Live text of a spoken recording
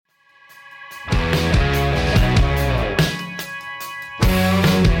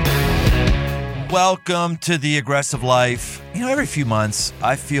Welcome to The Aggressive Life. Every few months,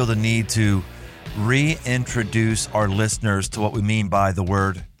 I feel the need to reintroduce our listeners to what we mean by the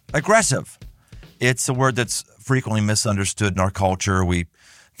word aggressive. It's a word that's frequently misunderstood in our culture. We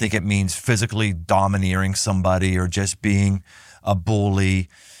think it means physically domineering somebody or just being a bully.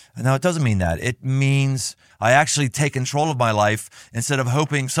 No, it doesn't mean that. It means I actually take control of my life instead of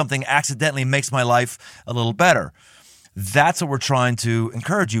hoping something accidentally makes my life a little better. That's what we're trying to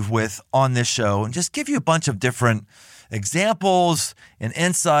encourage you with on this show and just give you a bunch of different examples and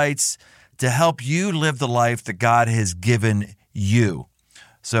insights to help you live the life that God has given you.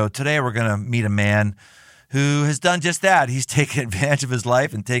 So today we're going to meet a man who has done just that. He's taken advantage of his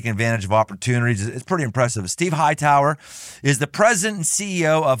life and taken advantage of opportunities. It's pretty impressive. Steve Hightower is the president and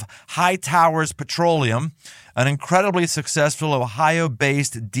CEO of Hightowers Petroleum, an incredibly successful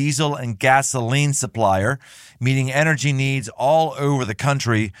Ohio-based diesel and gasoline supplier, meeting energy needs all over the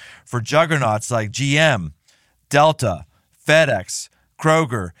country for juggernauts like GM, Delta, FedEx,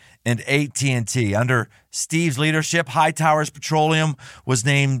 Kroger, and AT&T. Under Steve's leadership, Hightowers Petroleum was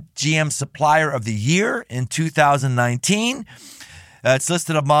named GM Supplier of the Year in 2019. It's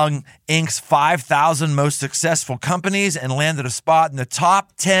listed among Inc.'s 5,000 most successful companies and landed a spot in the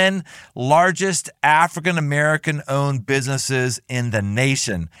top 10 largest African-American-owned businesses in the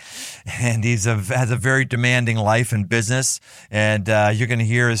nation. And he has a very demanding life in business. And you're going to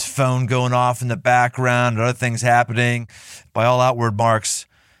hear his phone going off in the background and other things happening. By all outward marks,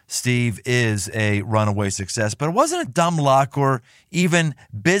 Steve is a runaway success, but it wasn't a dumb luck or even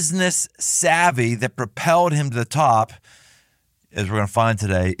business savvy that propelled him to the top. As we're going to find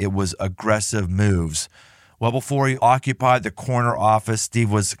today, it was aggressive moves. Well, before he occupied the corner office, Steve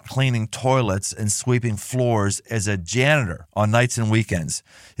was cleaning toilets and sweeping floors as a janitor on nights and weekends.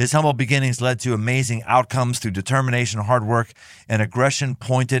 His humble beginnings led to amazing outcomes through determination, hard work, and aggression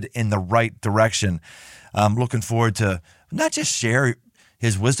pointed in the right direction. I'm looking forward to not just share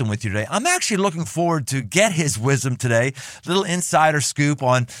his wisdom with you today. I'm actually looking forward to get his wisdom today. Little insider scoop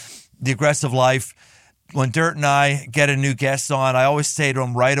on the aggressive life. When Dirt and I get a new guest on, I always say to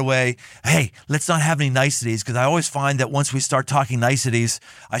him right away, hey, let's not have any niceties, because I always find that once we start talking niceties,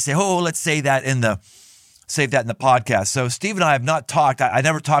 I say, let's save that in the podcast. So Steve and I have not talked. I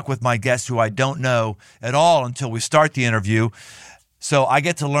never talk with my guests who I don't know at all until we start the interview. So I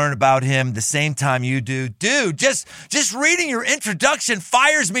get to learn about him the same time you do. Dude, just reading your introduction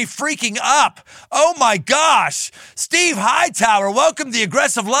fires me freaking up. Oh my gosh. Steve Hightower, welcome to The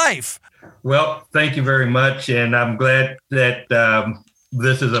Aggressive Life. Well, thank you very much. And I'm glad that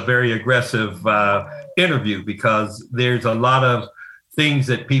this is a very aggressive interview, because there's a lot of things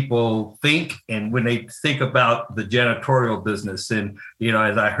that people think, and when they think about the janitorial business, and,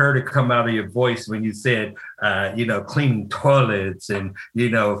 as I heard it come out of your voice when you said, cleaning toilets and,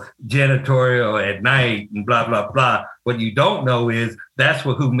 janitorial at night and blah, blah, blah. What you don't know is that's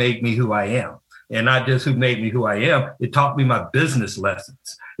who made me who I am. And not just who made me who I am, it taught me my business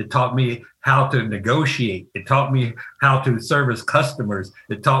lessons. It taught me how to negotiate. It taught me how to service customers.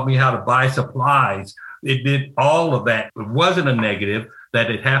 It taught me how to buy supplies. It did all of that. It wasn't a negative that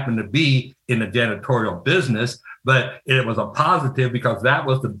it happened to be in the janitorial business, but it was a positive, because that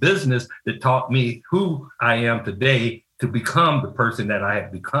was the business that taught me who I am today to become the person that I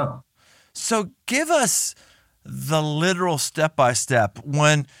have become. So give us the literal step-by-step.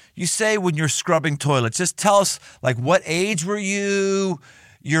 When you're scrubbing toilets, just tell us, what age were you?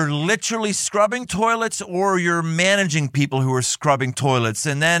 You're literally scrubbing toilets, or you're managing people who are scrubbing toilets?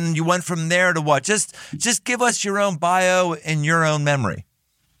 And then you went from there to what? Just give us your own bio and your own memory.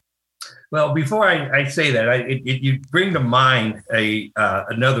 Well, before I say that, you bring to mind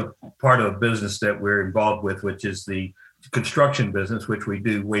another part of the business that we're involved with, which is the construction business, which we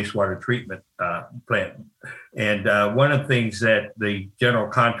do wastewater treatment plant. And one of the things that the general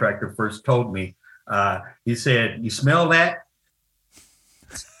contractor first told me, he said, "You smell that?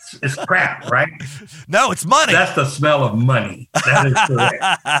 It's crap, right?" No, it's money. That's the smell of money. That is correct.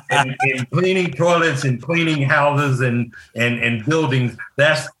 and cleaning toilets and cleaning houses and buildings,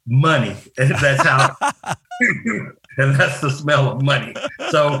 that's money. That's how, and that's the smell of money.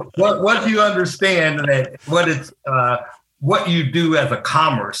 So what you understand that what you do as a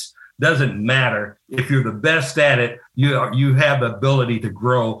commerce doesn't matter. If you're the best at it, you have the ability to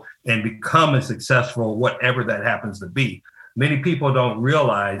grow and become a successful, whatever that happens to be. Many people don't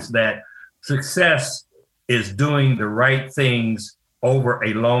realize that success is doing the right things over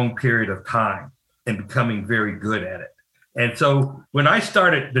a long period of time and becoming very good at it. And so when I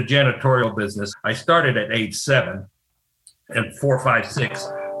started the janitorial business, I started at age 7 and 4, 5, 6,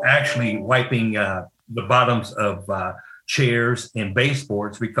 actually wiping the bottoms of chairs and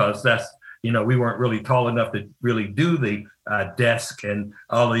baseboards, because we weren't really tall enough to really do the desk and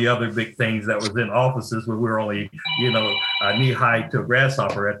all the other big things that was in offices where we were only, knee high to a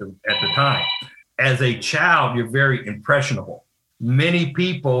grasshopper at the time. As a child, you're very impressionable. Many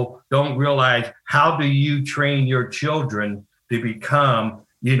people don't realize, how do you train your children to become,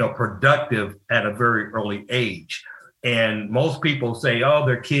 productive at a very early age? And most people say, oh,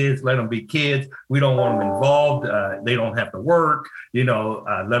 they're kids, let them be kids. We don't want them involved. They don't have to work, let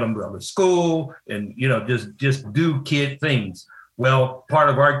them go to school and, just do kid things. Well, part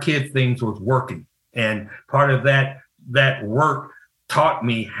of our kid things was working. And part of that work taught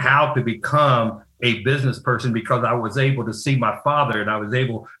me how to become a business person, because I was able to see my father, and I was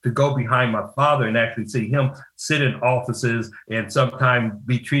able to go behind my father and actually see him sit in offices and sometimes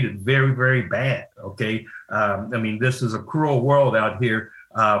be treated very, very bad. Okay. This is a cruel world out here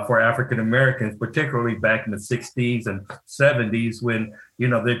for African Americans, particularly back in the 60s and 70s, when,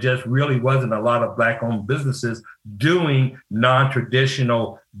 there just really wasn't a lot of Black-owned businesses doing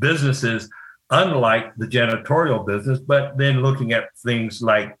non-traditional businesses, unlike the janitorial business, but then looking at things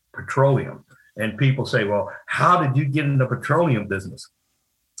like petroleum. And people say, well, how did you get in the petroleum business?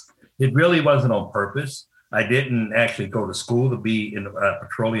 It really wasn't on purpose. I didn't actually go to school to be a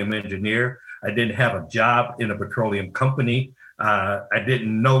petroleum engineer. I didn't have a job in a petroleum company. I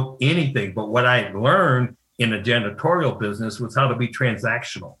didn't know anything. But what I learned in the janitorial business was how to be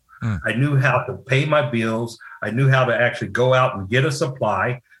transactional. I knew how to pay my bills. I knew how to actually go out and get a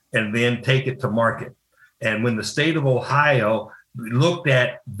supply and then take it to market. And when the state of Ohio looked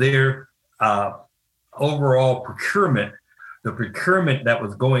at their overall procurement, the procurement that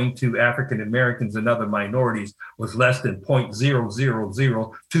was going to African Americans and other minorities was less than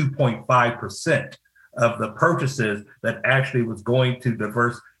 0.0002.5% of the purchases that actually was going to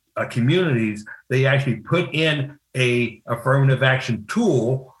diverse communities. They actually put in a affirmative action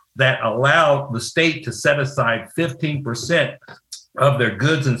tool that allowed the state to set aside 15% of their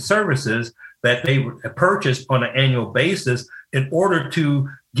goods and services that they purchased on an annual basis in order to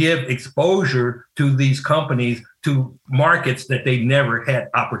give exposure to these companies to markets that they never had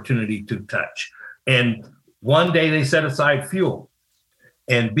opportunity to touch. And one day they set aside fuel.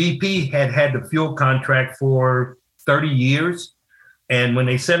 And BP had the fuel contract for 30 years. And when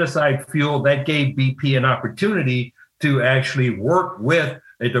they set aside fuel, that gave BP an opportunity to actually work with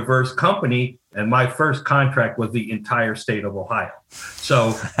a diverse company. And my first contract was the entire state of Ohio.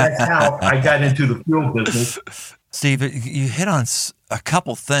 So that's how I got into the fuel business. Steve, you hit on a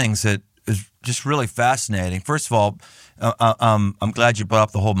couple things that is just really fascinating. First of all, I'm glad you brought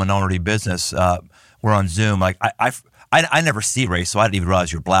up the whole minority business. We're on Zoom. Like I never see race, so I didn't even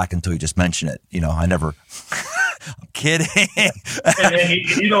realize you're Black until you just mentioned it. I never. I'm kidding. and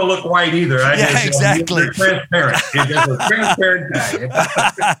you don't look white either. Exactly. You're transparent. You're just a transparent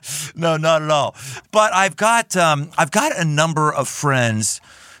guy. No, not at all. But I've got a number of friends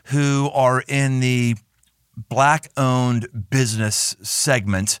who are in the Black-owned business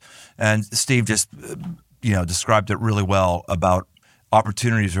segment, and Steve just described it really well about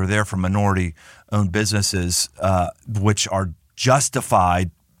opportunities are there for minority-owned businesses, which are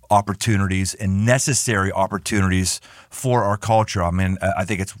justified opportunities and necessary opportunities for our culture. I mean, I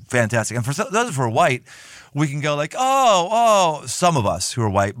think it's fantastic. And for those who are white, we can go like, some of us who are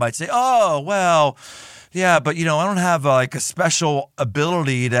white might say, oh, well, yeah, but I don't have a special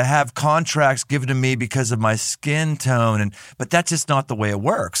ability to have contracts given to me because of my skin tone, but that's just not the way it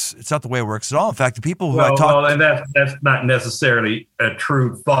works. It's not the way it works at all. In fact, the people who I talk and that's not necessarily a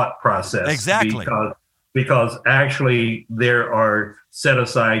true thought process. Exactly. Because actually there are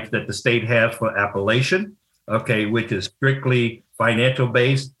set-asides that the state has for appellation, which is strictly financial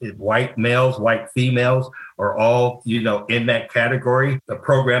based. White males, white females are all, in that category. The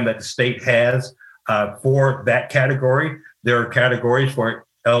program that the state has for that category. There are categories for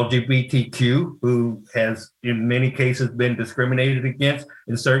LGBTQ, who has in many cases been discriminated against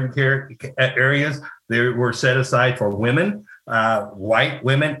in certain areas. There were set aside for women, white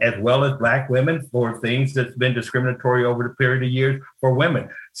women, as well as Black women, for things that's been discriminatory over the period of years for women.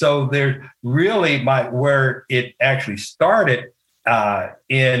 So there's really where it actually started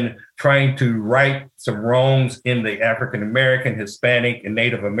in trying to right some wrongs in the African American, Hispanic, and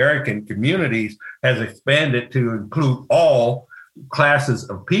Native American communities has expanded to include all classes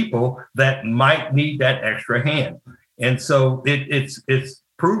of people that might need that extra hand. And so it's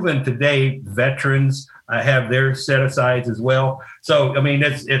proven today. Veterans have their set-asides as well. So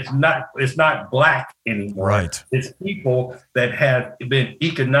it's not Black anymore. Right. It's people that have been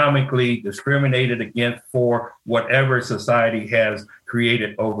economically discriminated against for whatever society has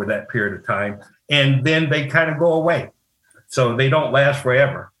created over that period of time, and then they kind of go away. So they don't last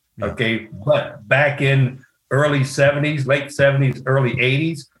forever. Yeah. Okay. But back in early 70s, late 70s, early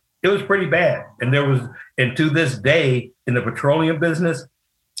 80s, it was pretty bad. And to this day in the petroleum business,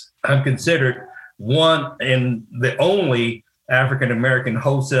 I'm considered one and the only African-American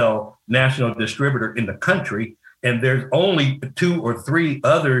wholesale national distributor in the country. And there's only 2 or 3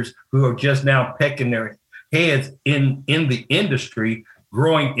 others who are just now pecking their heads in the industry,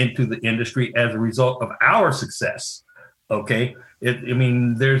 growing into the industry as a result of our success. Okay.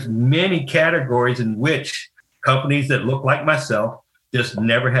 There's many categories in which companies that look like myself just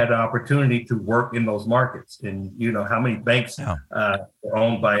never had the opportunity to work in those markets. And you know how many banks are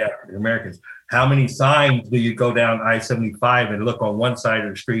owned by African Americans? How many signs do you go down I-75 and look on one side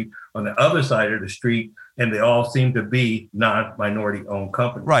of the street, on the other side of the street, and they all seem to be non-minority owned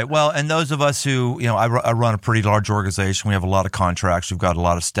companies? Right. Well, and those of us who, I run a pretty large organization. We have a lot of contracts. We've got a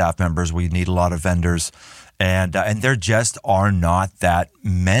lot of staff members. We need a lot of vendors. And there just are not that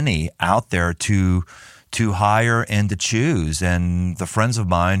many out there to hire and to choose. And the friends of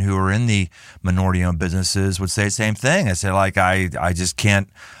mine who are in the minority-owned businesses would say the same thing. I say, I just can't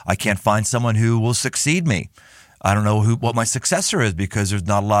find someone who will succeed me. I don't know what my successor is because there's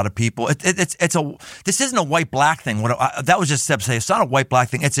not a lot of people. This isn't a white-black thing. That was just to say it's not a white-black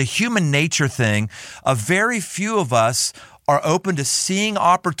thing. It's a human nature thing. A very few of us are open to seeing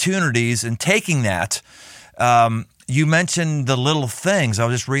opportunities and taking that. You mentioned the little things. I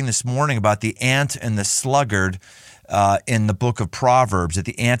was just reading this morning about the ant and the sluggard in the book of Proverbs, that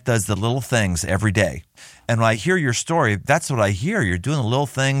the ant does the little things every day. And when I hear your story, that's what I hear. You're doing the little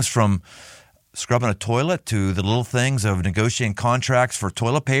things from scrubbing a toilet to the little things of negotiating contracts for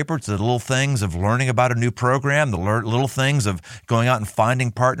toilet paper to the little things of learning about a new program, the little things of going out and finding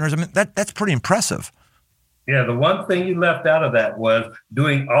partners. I mean, that's pretty impressive. Yeah, the one thing you left out of that was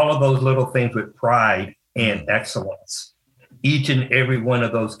doing all of those little things with pride and excellence. Each and every one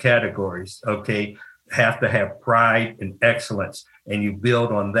of those categories, okay, have to have pride and excellence, and you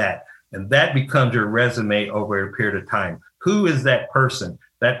build on that. And that becomes your resume over a period of time. Who is that person?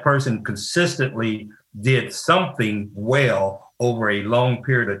 That person consistently did something well over a long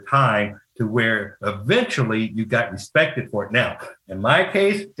period of time to where eventually you got respected for it. Now, in my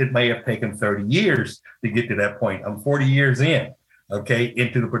case, it may have taken 30 years to get to that point. I'm 40 years in, okay,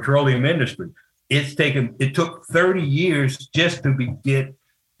 into the petroleum industry. It took 30 years just to get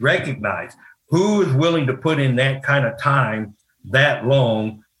recognized. Who is willing to put in that kind of time that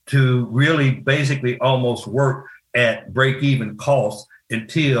long to really basically almost work at break-even costs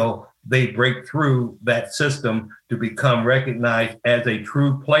until they break through that system to become recognized as a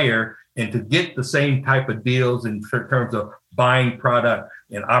true player and to get the same type of deals in terms of buying product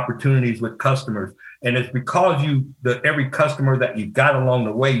and opportunities with customers? And it's because every customer that you got along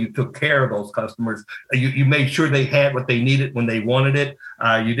the way, you took care of those customers. You made sure they had what they needed when they wanted it.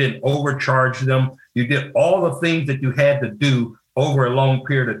 You didn't overcharge them. You did all the things that you had to do over a long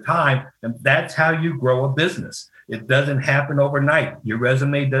period of time. And that's how you grow a business. It doesn't happen overnight. Your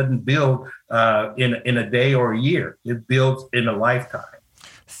resume doesn't build in a day or a year. It builds in a lifetime.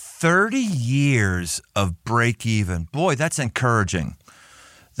 30 years of break even. Boy, that's encouraging.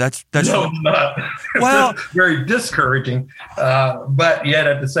 That's no, not. Well, very discouraging, but yet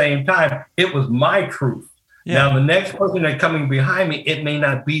at the same time, it was my truth. Yeah. Now, the next person that's coming behind me, it may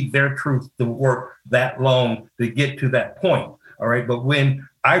not be their truth to work that long to get to that point. All right. But when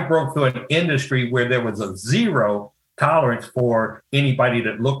I broke through an industry where there was a zero tolerance for anybody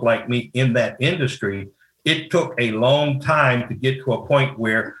that looked like me in that industry, it took a long time to get to a point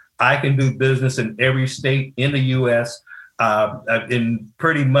where I can do business in every state in the U.S., in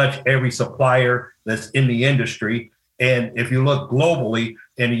pretty much every supplier that's in the industry. And if you look globally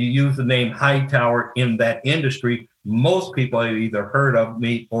and you use the name Hightower in that industry, most people have either heard of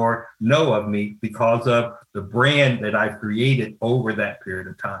me or know of me because of the brand that I've created over that period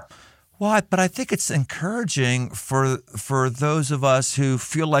of time. Well, but I think it's encouraging for those of us who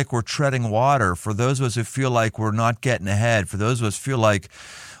feel like we're treading water, for those of us who feel like we're not getting ahead, for those of us who feel like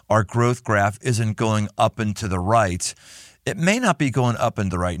our growth graph isn't going up and to the right. It may not be going up and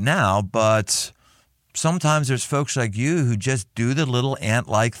to the right now, but sometimes there's folks like you who just do the little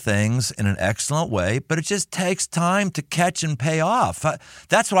ant-like things in an excellent way, but it just takes time to catch and pay off.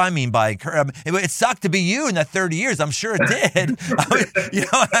 That's what I mean by encouragement. It sucked to be you in that 30 years. I'm sure it did. You know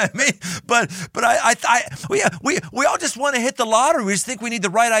what I mean? But we all just want to hit the lottery. We just think we need the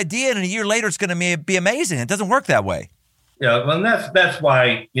right idea, and a year later it's going to be amazing. It doesn't work that way. Yeah, well, that's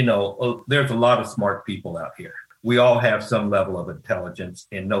why, there's a lot of smart people out here. We all have some level of intelligence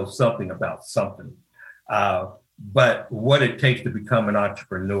and know something about something. But what it takes to become an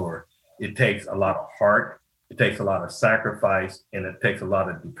entrepreneur, it takes a lot of heart, It takes a lot of sacrifice, and it takes a lot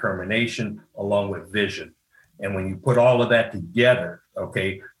of determination along with vision. And when you put all of that together,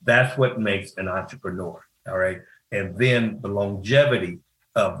 okay, that's what makes an entrepreneur. All right. And then the longevity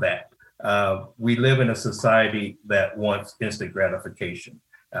of that. We live in a society that wants instant gratification.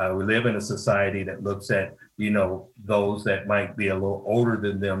 We live in a society that looks at, those that might be a little older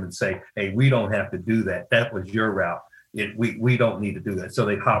than them and say, hey, we don't have to do that. That was your route. We don't need to do that. So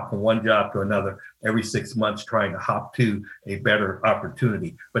they hop from one job to another every 6 months, trying to hop to a better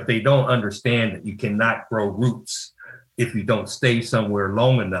opportunity. But they don't understand that you cannot grow roots if you don't stay somewhere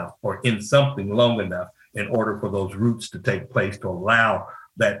long enough or in something long enough in order for those roots to take place to allow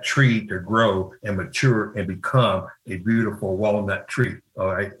that tree to grow and mature and become a beautiful walnut tree.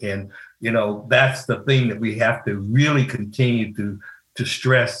 All right. And, that's the thing that we have to really continue to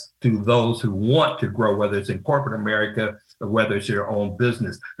stress to those who want to grow, whether it's in corporate America or whether it's your own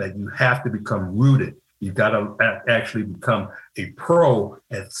business, that you have to become rooted. You've got to actually become a pro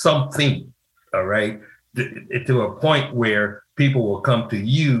at something. All right. To a point where people will come to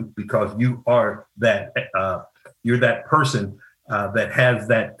you because you are that, you're that person that has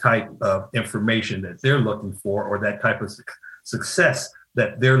that type of information that they're looking for, or that type of success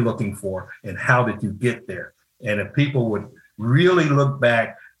that they're looking for. And how did you get there? And if people would really look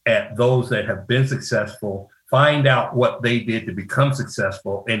back at those that have been successful, find out what they did to become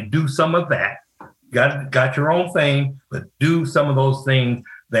successful, and do some of that. Got your own thing, but do some of those things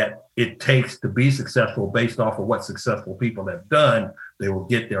that it takes to be successful based off of what successful people have done. They will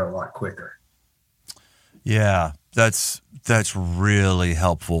get there a lot quicker. Yeah, that's really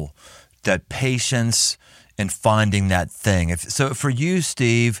helpful. That patience and finding that thing. So for you,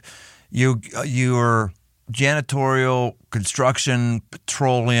 Steve, you're janitorial, construction,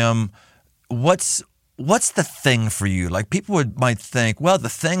 petroleum. What's the thing for you? Like, people might think, well, the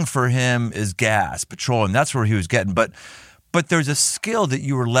thing for him is gas, petroleum. That's where he was getting. But there's a skill that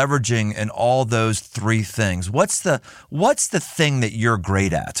you were leveraging in all those three things. What's the thing that you're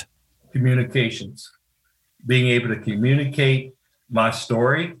great at? Communications. Being able to communicate my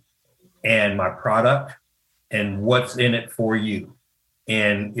story and my product and what's in it for you.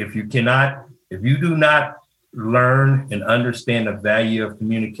 And if you do not learn and understand the value of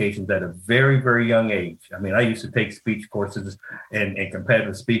communications at a very, very young age. I mean, I used to take speech courses and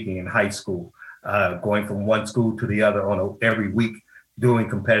competitive speaking in high school, going from one school to the other every week doing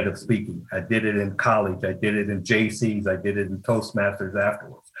competitive speaking. I did it in college. I did it in JCs. I did it in Toastmasters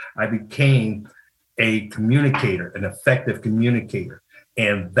afterwards. I became a communicator, an effective communicator.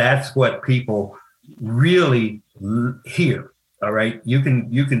 And that's what people really hear. All right. You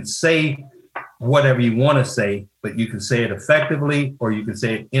can say whatever you want to say, but you can say it effectively or you can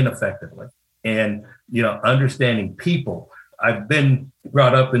say it ineffectively. And, understanding people. I've been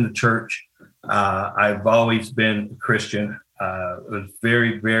brought up in the church. I've always been a Christian. It was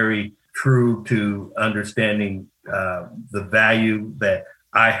very, very true to understanding the value that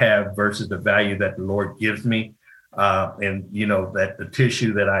I have versus the value that the Lord gives me. And, that the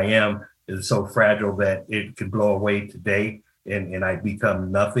tissue that I am is so fragile that it could blow away today and I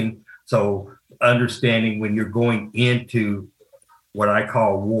become nothing. So understanding when you're going into what I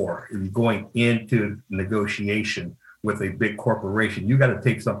call war, if you're going into negotiation with a big corporation, you got to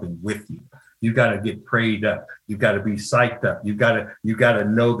take something with you. You got to get prayed up. You got to be psyched up. You got to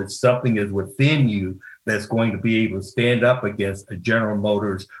know that something is within you that's going to be able to stand up against a General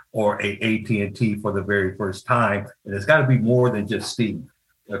Motors or a AT&T for the very first time. And it's got to be more than just Steve,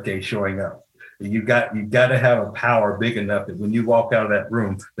 showing up. You got to have a power big enough that when you walk out of that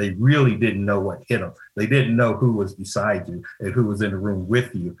room, they really didn't know what hit them. They didn't know who was beside you and who was in the room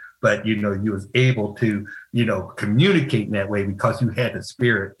with you. But, you was able to, communicate in that way because you had the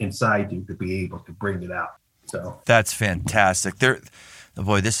spirit inside you to be able to bring it out. So that's fantastic.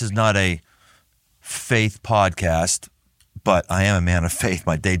 Boy, this is not a faith podcast, but I am a man of faith.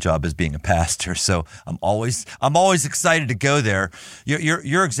 My day job is being a pastor, so I'm always excited to go there.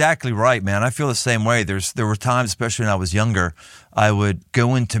 You're exactly right, man. I feel the same way. There were times, especially when I was younger, I would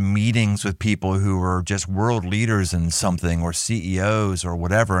go into meetings with people who were just world leaders in something, or CEOs or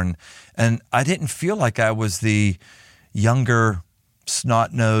whatever, and I didn't feel like I was the younger,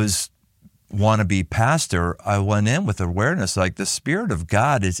 snot-nosed wannabe pastor. I went in with awareness, like the Spirit of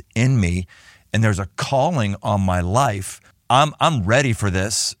God is in me, and there's a calling on my life. I'm ready for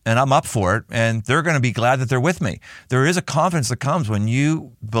this, and I'm up for it, and they're going to be glad that they're with me. There is a confidence that comes when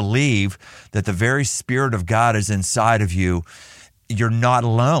you believe that the very Spirit of God is inside of you. You're not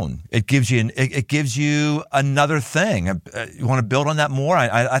alone. It gives you another thing. You want to build on that more?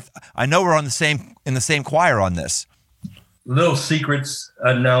 I know we're in the same choir on this. Little secrets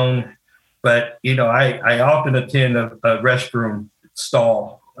unknown. But, I often attend a restroom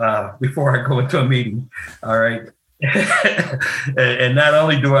stall before I go into a meeting. All right. And not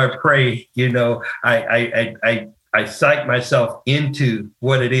only do I pray, I psych myself into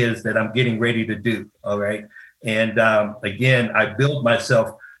what it is that I'm getting ready to do. All right. And again, I build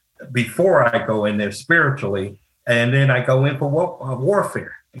myself before I go in there spiritually, and then I go in for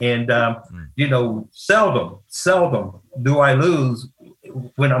warfare. And, seldom do I lose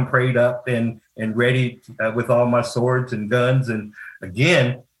when I'm prayed up and ready with all my swords and guns. And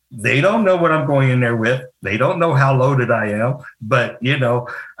again, they don't know what I'm going in there with. They don't know how loaded I am. But,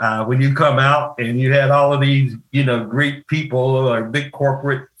 when you come out and you had all of these, great people or big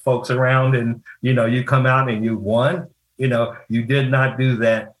corporate folks around, and, you come out and you won, you did not do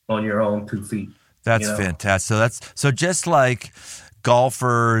that on your own 2 feet. That's fantastic. So just like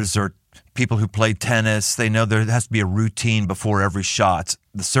golfers or people who play tennis, they know there has to be a routine before every shot,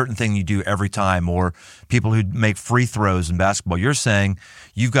 the certain thing you do every time, or people who make free throws in basketball. You're saying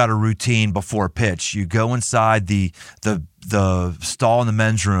you've got a routine before a pitch. You go inside the stall in the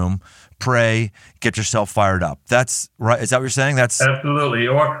men's room, pray, get yourself fired up. That's right. Is that what you're saying? That's absolutely.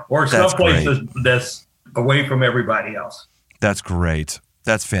 Or someplace that's away from everybody else. That's great.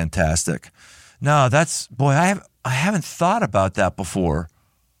 That's fantastic. No, I haven't thought about that before.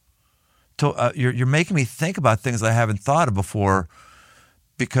 You're making me think about things I haven't thought of before,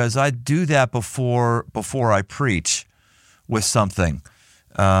 because I do that before I preach with something.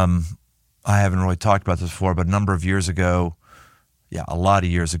 I haven't really talked about this before, but a lot of years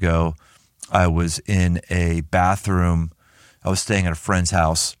ago, I was in a bathroom. I was staying at a friend's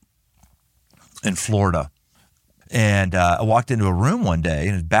house in Florida. And I walked into a room one day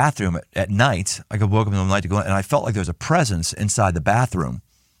in a bathroom at night. I woke up in the night to go in, and I felt like there was a presence inside the bathroom.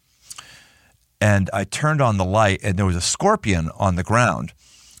 And I turned on the light, and there was a scorpion on the ground.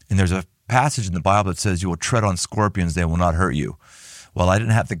 And there's a passage in the Bible that says, "You will tread on scorpions; they will not hurt you." Well, I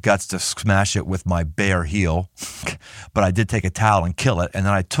didn't have the guts to smash it with my bare heel, but I did take a towel and kill it. And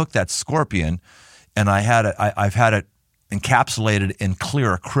then I took that scorpion, and I've had it encapsulated in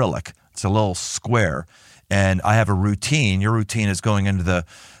clear acrylic. It's a little square. And I have a routine. Your routine is going into the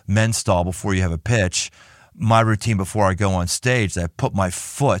men's stall before you have a pitch. My routine before I go on stage, I put my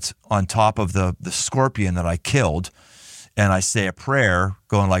foot on top of the scorpion that I killed, and I say a prayer,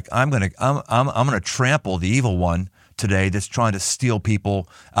 going like, I'm gonna trample the evil one today that's trying to steal people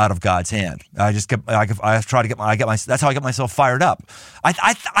out of God's hand. That's how I get myself fired up.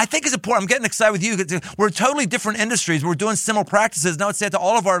 I think it's important. I'm getting excited with you. We're totally different industries. We're doing similar practices. Now, I would say to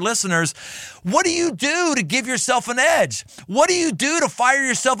all of our listeners, what do you do to give yourself an edge? What do you do to fire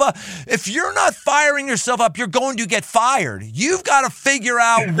yourself up? If you're not firing yourself up, you're going to get fired. You've got to figure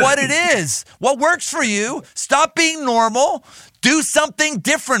out what it is, what works for you. Stop being normal. Do something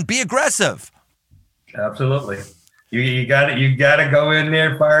different. Be aggressive. Absolutely. You got to go in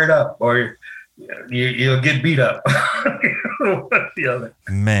there fired up, or you'll get beat up.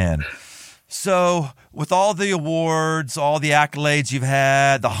 Man. So with all the awards, all the accolades you've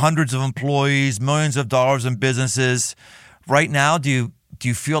had, the hundreds of employees, millions of dollars in businesses, right now, do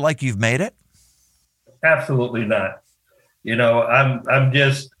you feel like you've made it? Absolutely not. I'm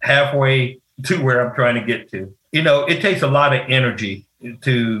just halfway to where I'm trying to get to. It takes a lot of energy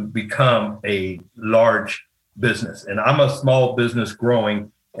to become a large business. And I'm a small business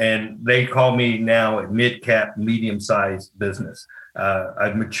growing, and they call me now a mid-cap, medium-sized business.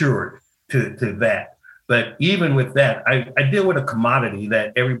 I've matured to that. But even with that, I deal with a commodity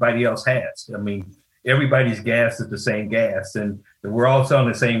that everybody else has. I mean, everybody's gas is the same gas, and we're all selling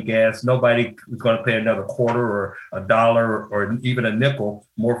the same gas. Nobody is going to pay another quarter or $1 or even a nickel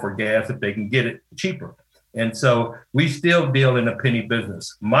more for gas if they can get it cheaper. And so we still deal in a penny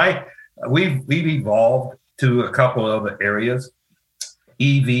business. We've evolved to a couple of other areas.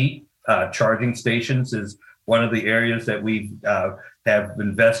 EV charging stations is one of the areas that we have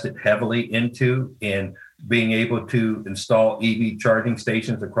invested heavily into, in being able to install EV charging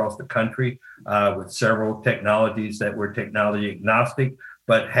stations across the country with several technologies that we're technology agnostic,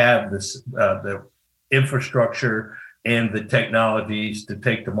 but have this the infrastructure and the technologies to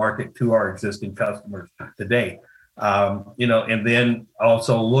take to market to our existing customers today. And then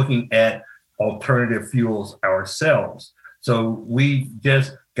also looking at alternative fuels ourselves. So we've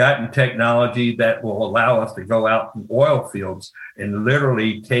just gotten technology that will allow us to go out in oil fields and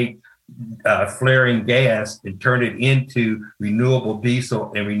literally take flaring gas and turn it into renewable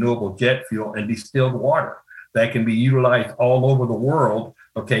diesel and renewable jet fuel and distilled water that can be utilized all over the world,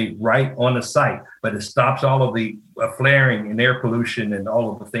 right on the site. But it stops all of the flaring and air pollution and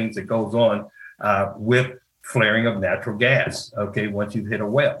all of the things that goes on with flaring of natural gas, once you've hit a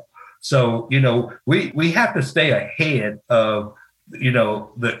well. So, we have to stay ahead of,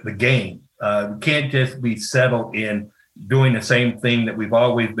 the game. We can't just be settled in doing the same thing that we've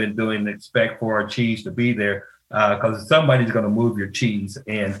always been doing and expect for our cheese to be there, because somebody's going to move your cheese.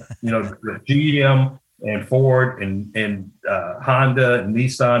 And, the GM and Ford and Honda and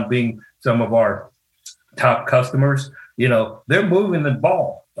Nissan being some of our top customers, they're moving the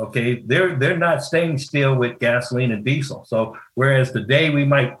ball. Okay, they're not staying still with gasoline and diesel. So whereas today we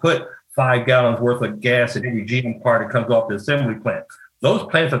might put 5 gallons worth of gas in every GM car that comes off the assembly plant, those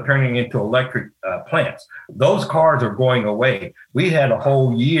plants are turning into electric plants. Those cars are going away. We had a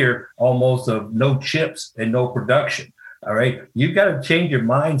whole year almost of no chips and no production. All right, you've got to change your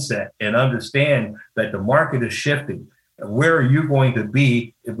mindset and understand that the market is shifting. Where are you going to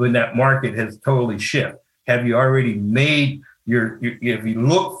be when that market has totally shifted? Have you already made if you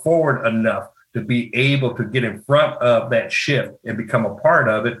look forward enough to be able to get in front of that shift and become a part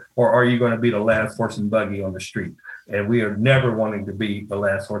of it, or are you going to be the last horse and buggy on the street? And we are never wanting to be the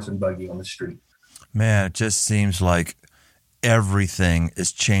last horse and buggy on the street. Man, it just seems like everything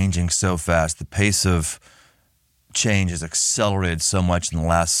is changing so fast. The pace of change has accelerated so much in the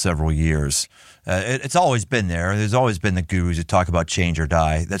last several years. It's always been there. There's always been the gurus who talk about change or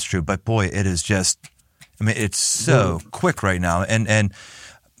die. That's true. But boy, it is just, it's so quick right now. And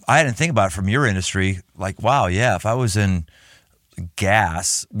I didn't think about it from your industry. Like, wow, yeah, if I was in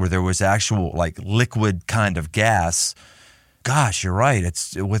gas where there was actual like liquid kind of gas, gosh, you're right.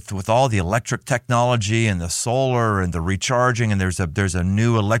 It's with all the electric technology and the solar and the recharging, and there's a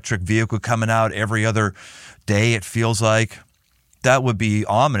new electric vehicle coming out every other day, it feels like. That would be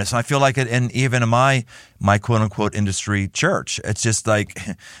ominous. And I feel like it, and even in my quote unquote industry church, it's just like,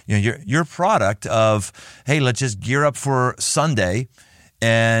 your product of, hey, let's just gear up for Sunday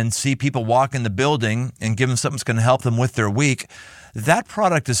and see people walk in the building and give them something that's going to help them with their week. That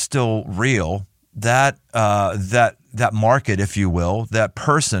product is still real. That market, if you will, that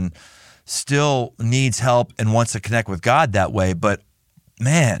person still needs help and wants to connect with God that way. But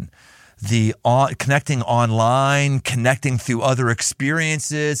man, connecting online, connecting through other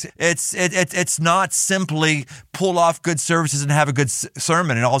experiences, it's not simply pull off good services and have a good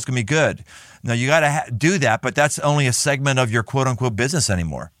sermon and all's going to be good. No, you got to do that, but that's only a segment of your quote unquote business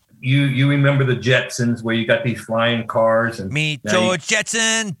anymore. You remember the Jetsons where you got these flying cars and meet George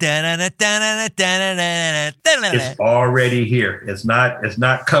Jetson. It's already here. It's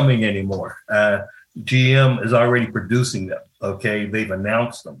not coming anymore. GM is already producing them. Okay, they've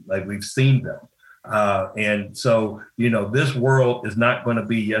announced them. Like, we've seen them. And so, this world is not going to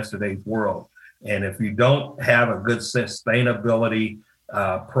be yesterday's world. And if you don't have a good sustainability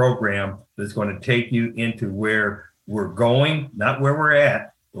program that's going to take you into where we're going, not where we're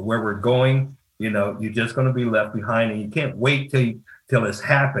at, but where we're going, you're just going to be left behind. And you can't wait till it's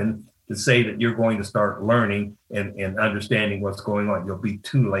happened to say that you're going to start learning and understanding what's going on. You'll be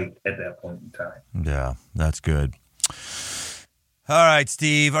too late at that point in time. Yeah, that's good. All right,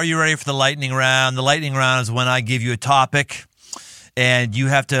 Steve, are you ready for the lightning round? The lightning round is when I give you a topic and you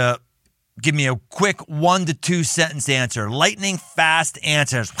have to give me a quick 1 to 2 sentence answer. Lightning fast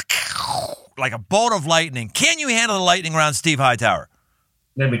answers, like a bolt of lightning. Can you handle the lightning round, Steve Hightower?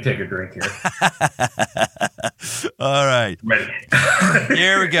 Let me take a drink here. All right. Ready.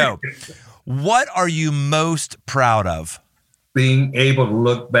 Here we go. What are you most proud of? Being able to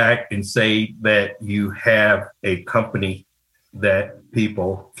look back and say that you have a company that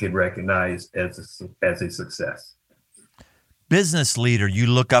people can recognize as a success. Business leader you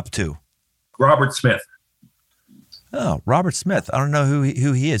look up to? Robert Smith. Oh, Robert Smith. I don't know who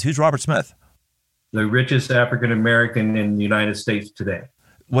he is. Who's Robert Smith? The richest African American in the United States today.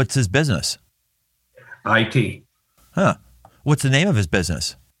 What's his business? IT. Huh. What's the name of his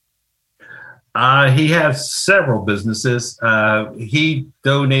business? He has several businesses. He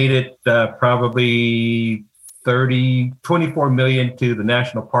donated probably 24 million to the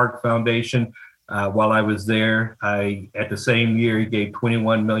National Park Foundation while I was there. At the same year, he gave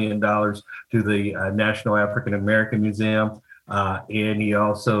 $21 million to the National African American Museum. And he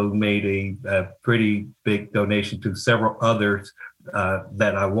also made a pretty big donation to several others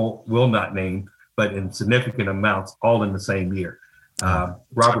that I will not name, but in significant amounts, all in the same year.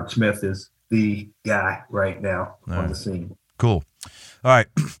 Robert Smith is the guy right now on the scene. Cool. All right.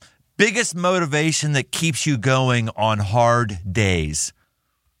 Biggest motivation that keeps you going on hard days?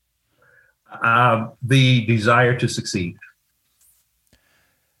 The desire to succeed.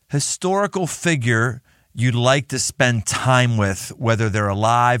 Historical figure you'd like to spend time with, whether they're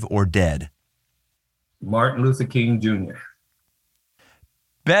alive or dead? Martin Luther King Jr.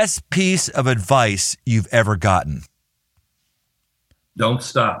 Best piece of advice you've ever gotten? Don't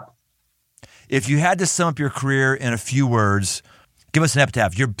stop. If you had to sum up your career in a few words, give us an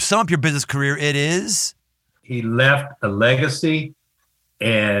epitaph. Sum up your business career. It is? He left a legacy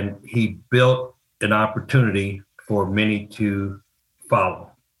and he built an opportunity for many to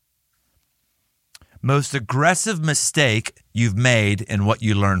follow. Most aggressive mistake you've made and what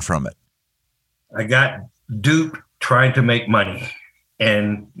you learned from it? I got duped trying to make money.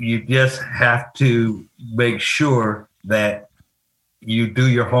 And you just have to make sure that you do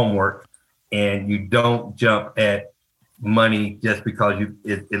your homework and you don't jump at money just because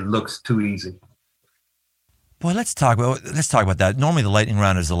it looks too easy. Boy, let's talk about that. Normally, the lightning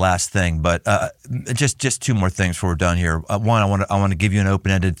round is the last thing, but just two more things before we're done here. One, I want to give you an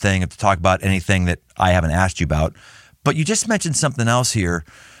open-ended thing to talk about anything that I haven't asked you about. But you just mentioned something else here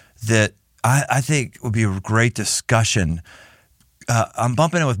that I think would be a great discussion. I'm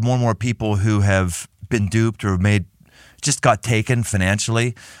bumping in with more and more people who have been duped or just got taken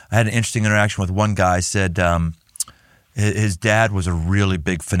financially. I had an interesting interaction with one guy. Said his dad was a really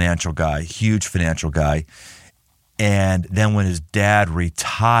big financial guy, huge financial guy. And then when his dad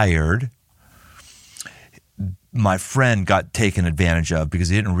retired, my friend got taken advantage of because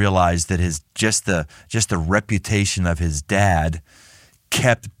he didn't realize that just the reputation of his dad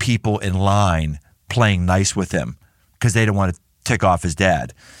kept people in line playing nice with him because they didn't want to tick off his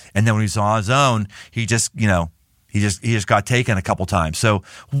dad. And then when he was on his own, he just got taken a couple times. So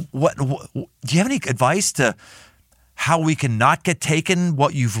what do you have any advice to how we can not get taken,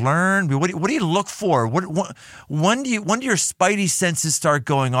 what you've learned? What do you look for? When do your spidey senses start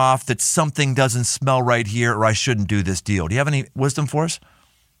going off that something doesn't smell right here or I shouldn't do this deal? Do you have any wisdom for us?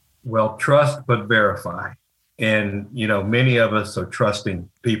 Well, trust but verify. And, many of us are trusting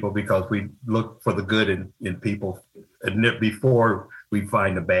people because we look for the good in people before we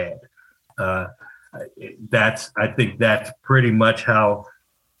find the bad. I think that's pretty much how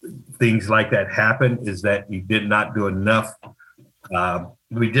things like that happen, is that you did not do enough.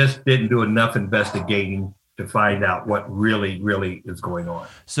 We just didn't do enough investigating to find out what really, really is going on.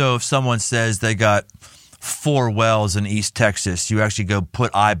 So if someone says they got 4 wells in East Texas, you actually go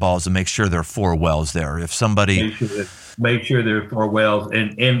put eyeballs and make sure there are 4 wells there. If somebody make sure there are 4 wells,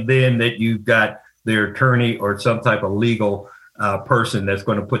 and then that you've got their attorney or some type of legal person that's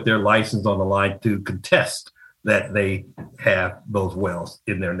going to put their license on the line to contest that they have those wells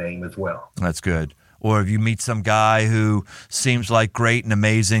in their name as well. That's good. Or if you meet some guy who seems like great and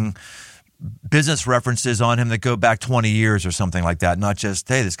amazing, business references on him that go back 20 years or something like that. Not just,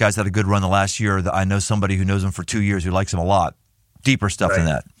 hey, this guy's had a good run the last year. I know somebody who knows him for 2 years who likes him a lot. Deeper stuff than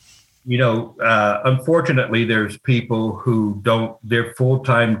that. Unfortunately, there's people who their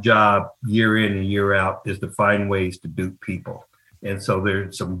full-time job year in and year out is to find ways to dupe people. And so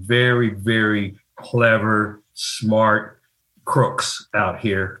there's some very, very clever, smart crooks out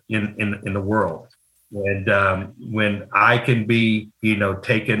here in the world. And when I can be,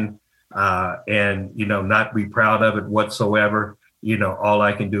 taken and, not be proud of it whatsoever, all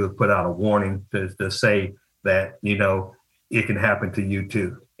I can do is put out a warning to say that, it can happen to you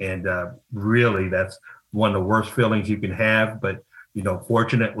too. And really, that's one of the worst feelings you can have. But,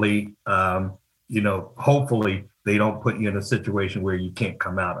 fortunately, hopefully they don't put you in a situation where you can't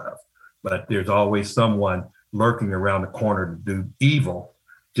come out of. But there's always someone lurking around the corner to do evil,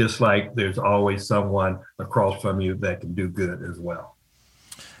 just like there's always someone across from you that can do good as well.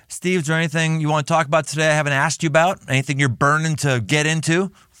 Steve, is there anything you want to talk about today I haven't asked you about? Anything you're burning to get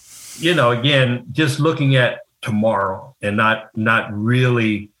into? Again, just looking at tomorrow and not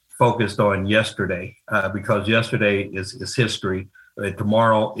really focused on yesterday, because yesterday is history.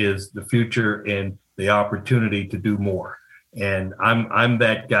 Tomorrow is the future and the opportunity to do more. And I'm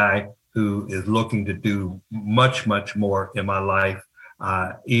that guy who is looking to do much, much more in my life,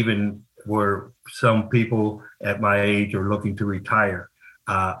 even where some people at my age are looking to retire.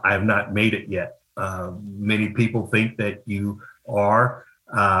 I have not made it yet. Many people think that you are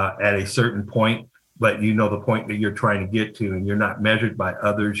at a certain point, but the point that you're trying to get to, and you're not measured by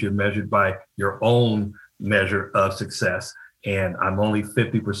others, you're measured by your own measure of success. And I'm only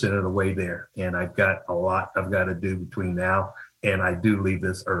 50% of the way there. And I've got a lot I've got to do between now and I do leave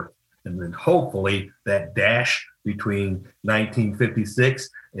this earth. And then hopefully that dash between 1956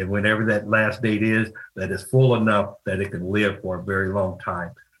 and whenever that last date is, that is full enough that it can live for a very long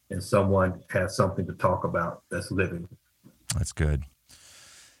time. And someone has something to talk about that's living. That's good.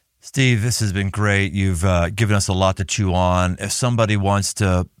 Steve, this has been great. You've given us a lot to chew on. If somebody wants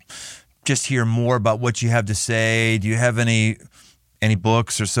to just hear more about what you have to say, do you have any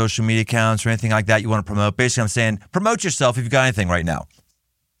books or social media accounts or anything like that you want to promote? Basically, I'm saying promote yourself if you've got anything right now.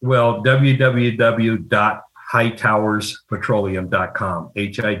 Well, www.hightowers, Hightowers Petroleum.com,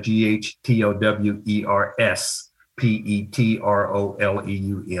 HIGHTOWERS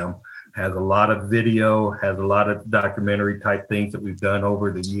Has a lot of video, has a lot of documentary type things that we've done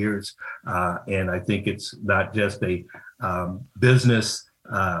over the years. And I think it's not just a business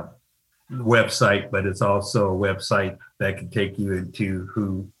website, but it's also a website that can take you into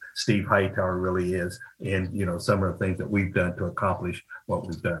who Steve Hightower really is, and some of the things that we've done to accomplish what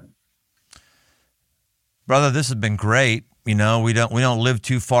we've done. Brother, this has been great. We don't live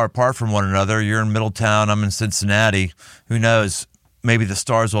too far apart from one another. You're in Middletown, I'm in Cincinnati. Who knows? Maybe the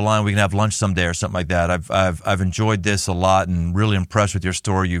stars will align. We can have lunch someday or something like that. I've enjoyed this a lot and really impressed with your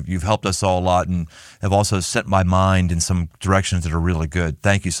story. You've helped us all a lot and have also set my mind in some directions that are really good.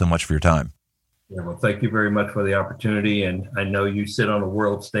 Thank you so much for your time. Yeah, well, thank you very much for the opportunity. And I know you sit on a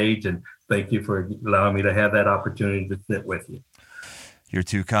world stage, and thank you for allowing me to have that opportunity to sit with you. You're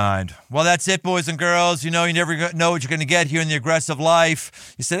too kind. Well, that's it, boys and girls. You never know what you're going to get here in the aggressive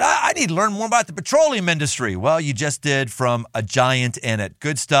life. You said, I need to learn more about the petroleum industry. Well, you just did from a giant in it.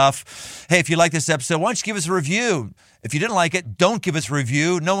 Good stuff. Hey, if you like this episode, why don't you give us a review? If you didn't like it, don't give us a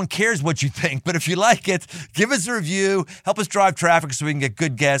review. No one cares what you think. But if you like it, give us a review. Help us drive traffic so we can get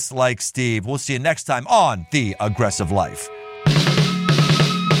good guests like Steve. We'll see you next time on The Aggressive Life.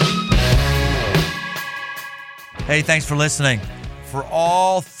 Hey, thanks for listening. For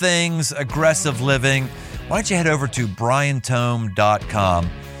all things aggressive living, why don't you head over to briantome.com.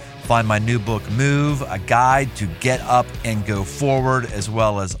 Find my new book, Move, a guide to get up and go forward, as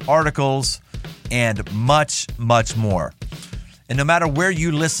well as articles and much, much more. And no matter where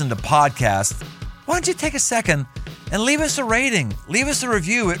you listen to podcasts, why don't you take a second and leave us a rating, leave us a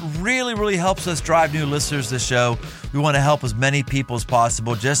review. It really, really helps us drive new listeners to the show. We want to help as many people as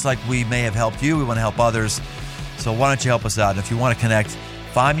possible, just like we may have helped you. We want to help others. So why don't you help us out? And if you want to connect,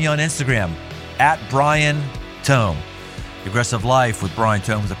 find me on Instagram at Brian Tome. The Aggressive Life with Brian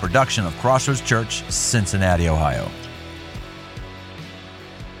Tome is a production of Crossroads Church, Cincinnati, Ohio.